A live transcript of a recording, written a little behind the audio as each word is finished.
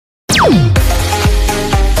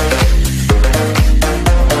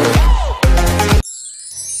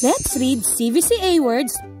Let's read CVCA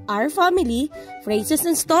words, our family, phrases,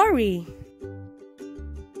 and story.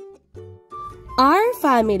 Our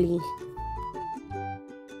family.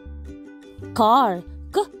 Car.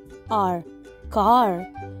 K-R. Car.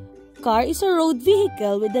 Car is a road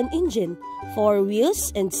vehicle with an engine, 4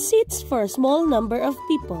 wheels, and seats for a small number of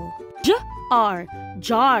people. Jar.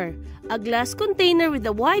 Jar. A glass container with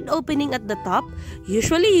a wide opening at the top,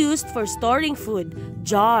 usually used for storing food.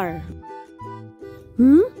 Jar.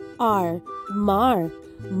 Mar.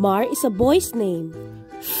 Mar is a boy's name.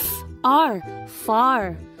 Far.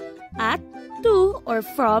 At, to, or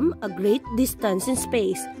from a great distance in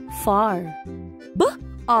space. Far.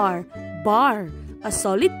 Bar. A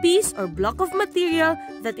solid piece or block of material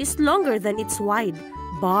that is longer than it's wide.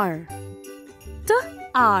 Bar.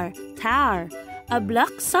 Tar. A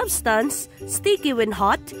black substance, sticky when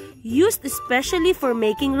hot, used especially for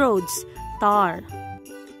making roads. Tar.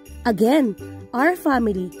 Again, our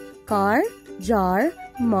family. Car, jar,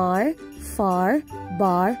 mar, far,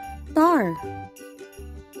 bar, tar.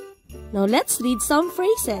 Now let's read some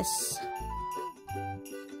phrases.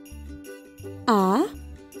 A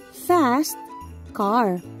fast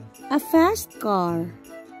car. A fast car.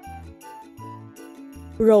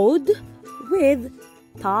 Road with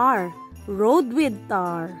tar. Road with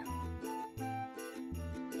tar.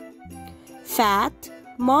 Fat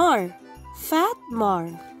mar. Fat mar.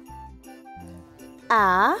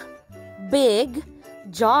 A big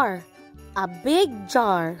jar. A big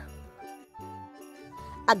jar.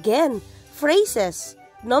 Again, phrases.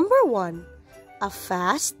 Number 1, a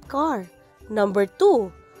fast car. Number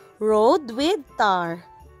 2, road with tar.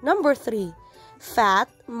 Number 3, fat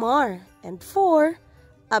mar. And 4,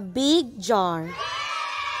 a big jar.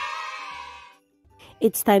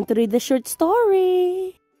 It's time to read the short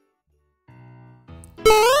story.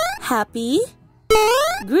 Happy,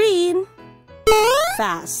 green,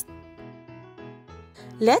 fast.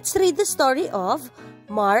 Let's read the story of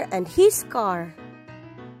Mar and his car.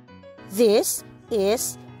 This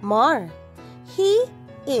is Mar. He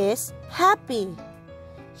is happy.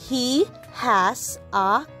 He has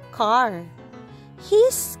a car.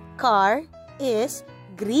 His car is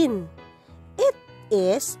green. It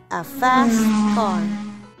is a fast car.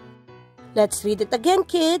 Let's read it again,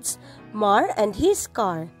 kids. Mar and his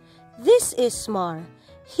car. This is Mar.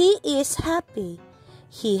 He is happy.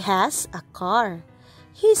 He has a car.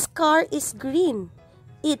 His car is green.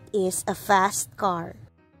 It is a fast car.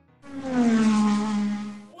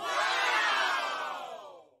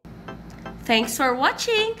 Thanks for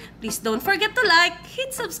watching. Please don't forget to like,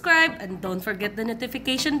 hit subscribe, and don't forget the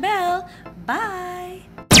notification bell. Bye!